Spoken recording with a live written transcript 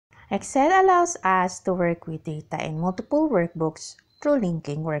Excel allows us to work with data in multiple workbooks through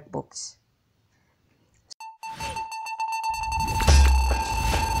linking workbooks.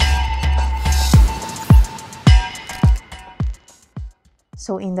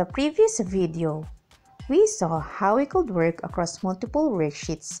 So in the previous video, we saw how we could work across multiple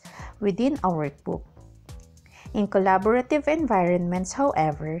worksheets within a workbook. In collaborative environments,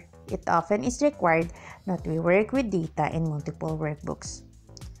 however, it often is required that we work with data in multiple workbooks.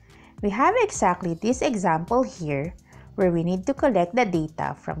 We have exactly this example here where we need to collect the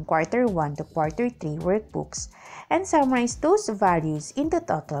data from quarter 1 to quarter 3 workbooks and summarize those values into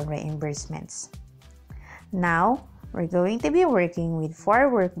total reimbursements. Now, we're going to be working with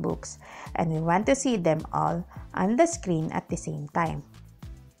 4 workbooks and we want to see them all on the screen at the same time.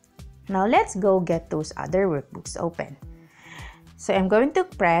 Now, let's go get those other workbooks open. So, I'm going to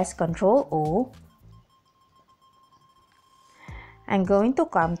press Ctrl O. I'm going to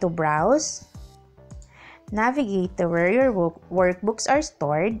come to Browse, navigate to where your workbooks are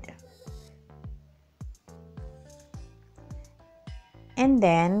stored, and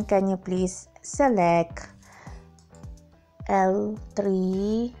then can you please select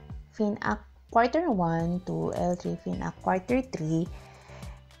L3 FinAc quarter 1 to L3 FinAc quarter 3.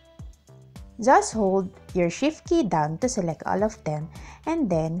 Just hold your Shift key down to select all of them and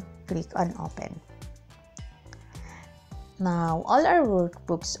then click on Open. Now, all our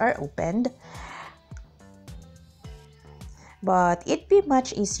workbooks are opened, but it'd be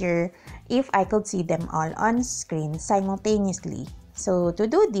much easier if I could see them all on screen simultaneously. So to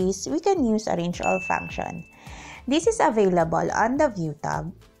do this, we can use Arrange All function. This is available on the View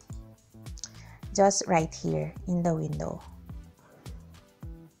tab, just right here in the window.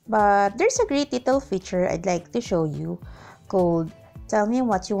 But there's a great little feature I'd like to show you called Tell Me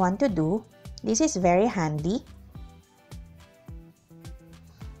What You Want to Do. This is very handy.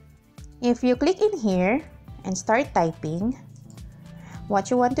 If you click in here and start typing what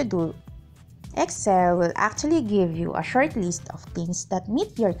you want to do, Excel will actually give you a short list of things that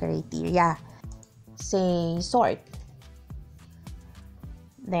meet your criteria. Say, sort.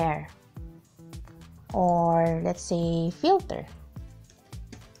 There. Or let's say, filter.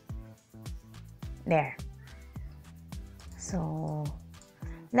 There. So,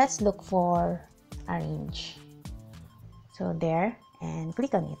 let's look for arrange. So, there, and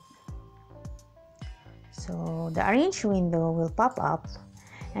click on it. So the arrange window will pop up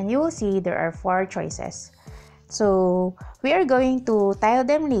and you will see there are 4 choices. So we are going to tile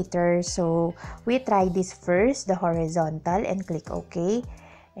them later. So we try this first, the horizontal, and click OK.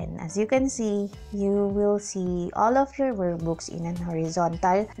 And as you can see, you will see all of your workbooks in an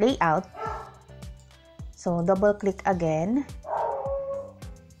horizontal layout. So double click again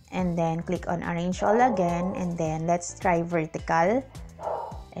and then click on arrange all again, and then let's try vertical.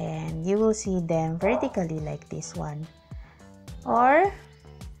 And you will see them vertically like this one, or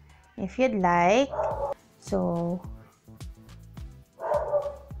if you'd like, so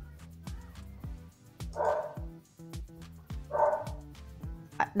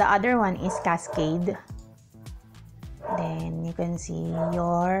the other one is cascade. Then you can see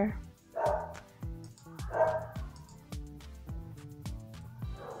your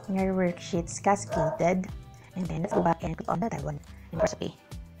worksheets cascaded, and then let's go back and click on that one and press OK.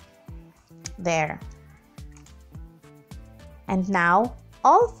 There. And now,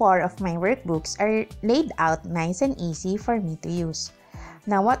 all 4 of my workbooks are laid out nice and easy for me to use.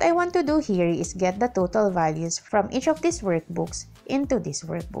 Now, what I want to do here is get the total values from each of these workbooks into this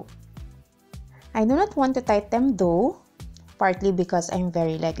workbook. I do not want to type them though, partly because I'm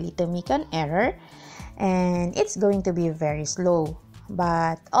very likely to make an error and it's going to be very slow.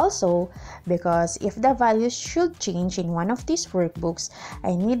 But also because if the values should change in one of these workbooks,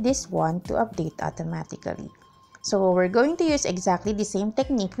 I need this one to update automatically. So we're going to use exactly the same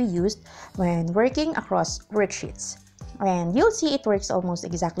technique we used when working across worksheets. And you'll see it works almost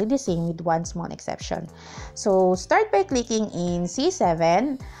exactly the same with one small exception. So start by clicking in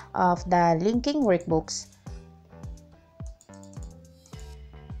C7 of the linking workbooks.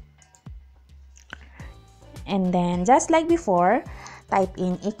 And then just like before, type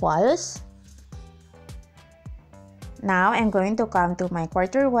in equals. Now I'm going to come to my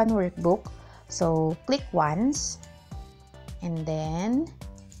quarter 1 workbook. So click once and then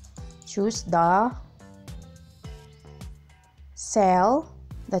choose the cell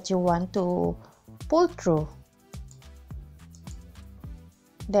that you want to pull through.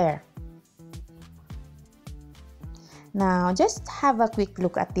 There. Now, just have a quick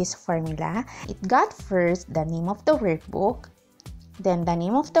look at this formula. It got first the name of the workbook, then the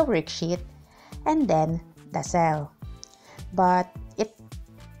name of the worksheet, and then the cell. But it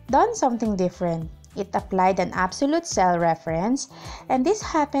done something different. It applied an absolute cell reference, and this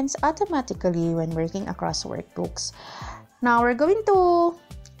happens automatically when working across workbooks. Now we're going to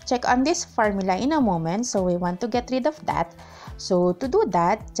check on this formula in a moment, so we want to get rid of that. So to do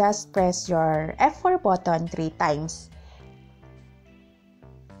that, just press your F4 button 3 times.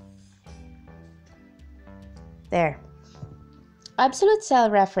 There. Absolute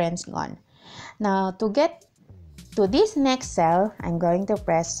cell reference gone. Now to get to this next cell, I'm going to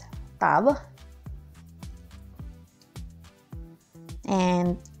press Tab.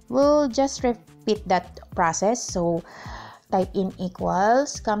 And we'll just repeat that process. So type in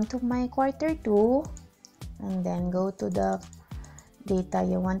equals, come to my quarter 2, and then go to the data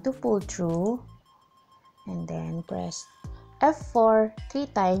you want to pull through, and then press F4 3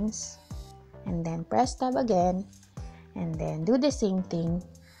 times, and then press tab again, and then do the same thing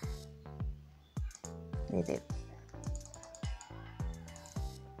with it.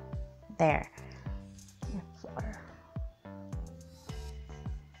 There. F4.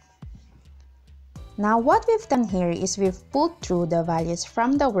 Now what we've done here is we've pulled through the values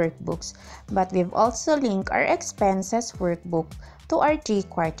from the workbooks, but we've also linked our expenses workbook to our 3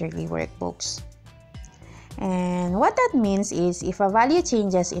 quarterly workbooks. And what that means is if a value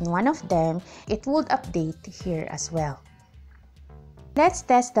changes in one of them, it would update here as well. Let's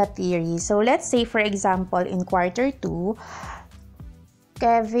test that theory. So let's say for example in quarter 2,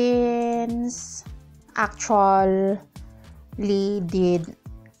 Kevin's actually did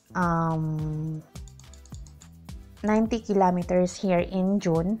 90 kilometers here in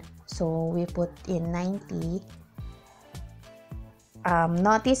June. So we put in 90.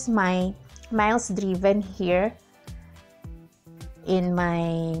 Notice my miles driven here in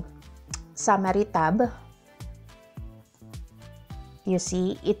my summary tab. You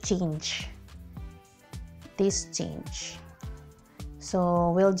see it changed. This change.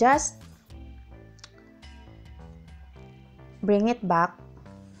 So we'll just bring it back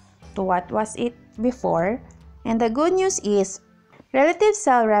to what was it before. And the good news is relative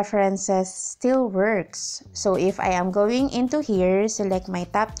cell references still works. So if I am going into here, select my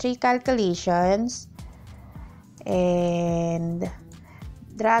top 3 calculations and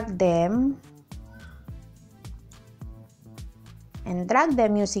drag them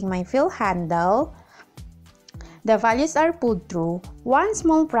using my fill handle, the values are pulled through. One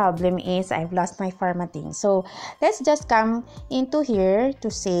small problem is I've lost my formatting. So let's just come into here to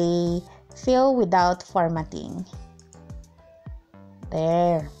say fill without formatting.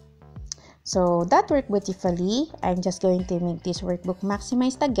 There. So that worked beautifully. I'm just going to make this workbook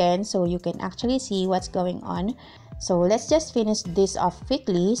maximized again so you can actually see what's going on. So let's just finish this off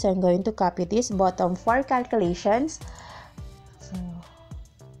quickly. So I'm going to copy this bottom 4 calculations. So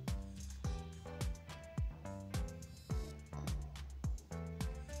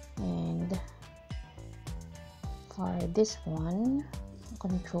and for this one,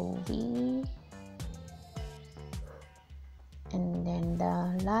 Control V, and then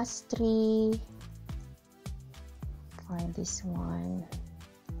the last 3 for this one,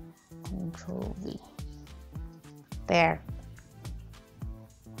 Control V. There.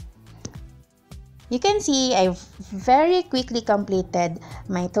 You can see I've very quickly completed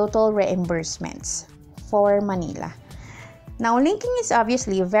my total reimbursements for Manila. Now, linking is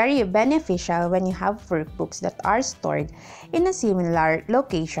obviously very beneficial when you have workbooks that are stored in a similar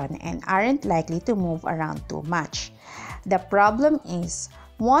location and aren't likely to move around too much. The problem is,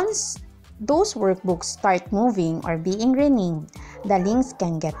 once those workbooks start moving or being renamed, the links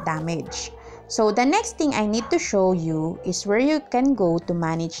can get damaged. So the next thing I need to show you is where you can go to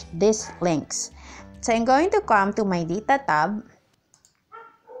manage these links. So I'm going to come to my data tab.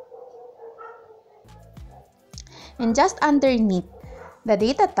 And just underneath the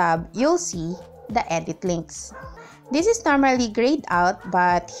data tab, you'll see the edit links. This is normally grayed out,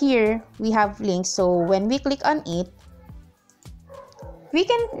 but here we have links. So when we click on it, we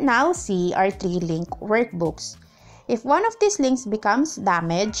can now see our 3 link workbooks. If one of these links becomes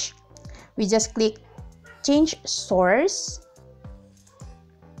damaged, we just click change source,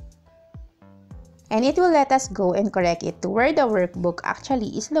 and it will let us go and correct it to where the workbook actually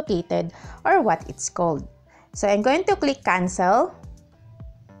is located or what it's called. So I'm going to click cancel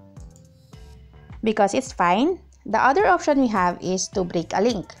because it's fine. The other option we have is to break a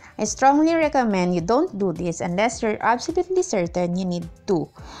link. I strongly recommend you don't do this unless you're absolutely certain you need to,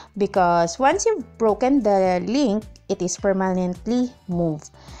 because once you've broken the link, it is permanently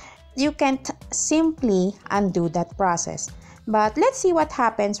moved. You can't simply undo that process. But let's see what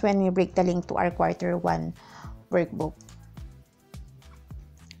happens when we break the link to our quarter 1 workbook.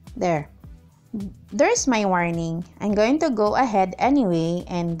 There. There's my warning. I'm going to go ahead anyway,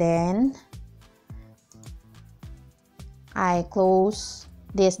 and then I close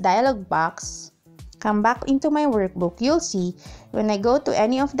this dialog box. Come back into my workbook. You'll see when I go to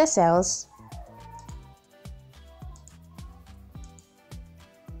any of the cells,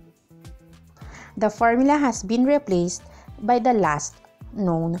 the formula has been replaced by the last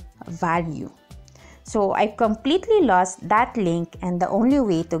known value. So I completely lost that link, and the only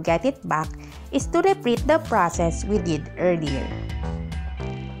way to get it back is to repeat the process we did earlier.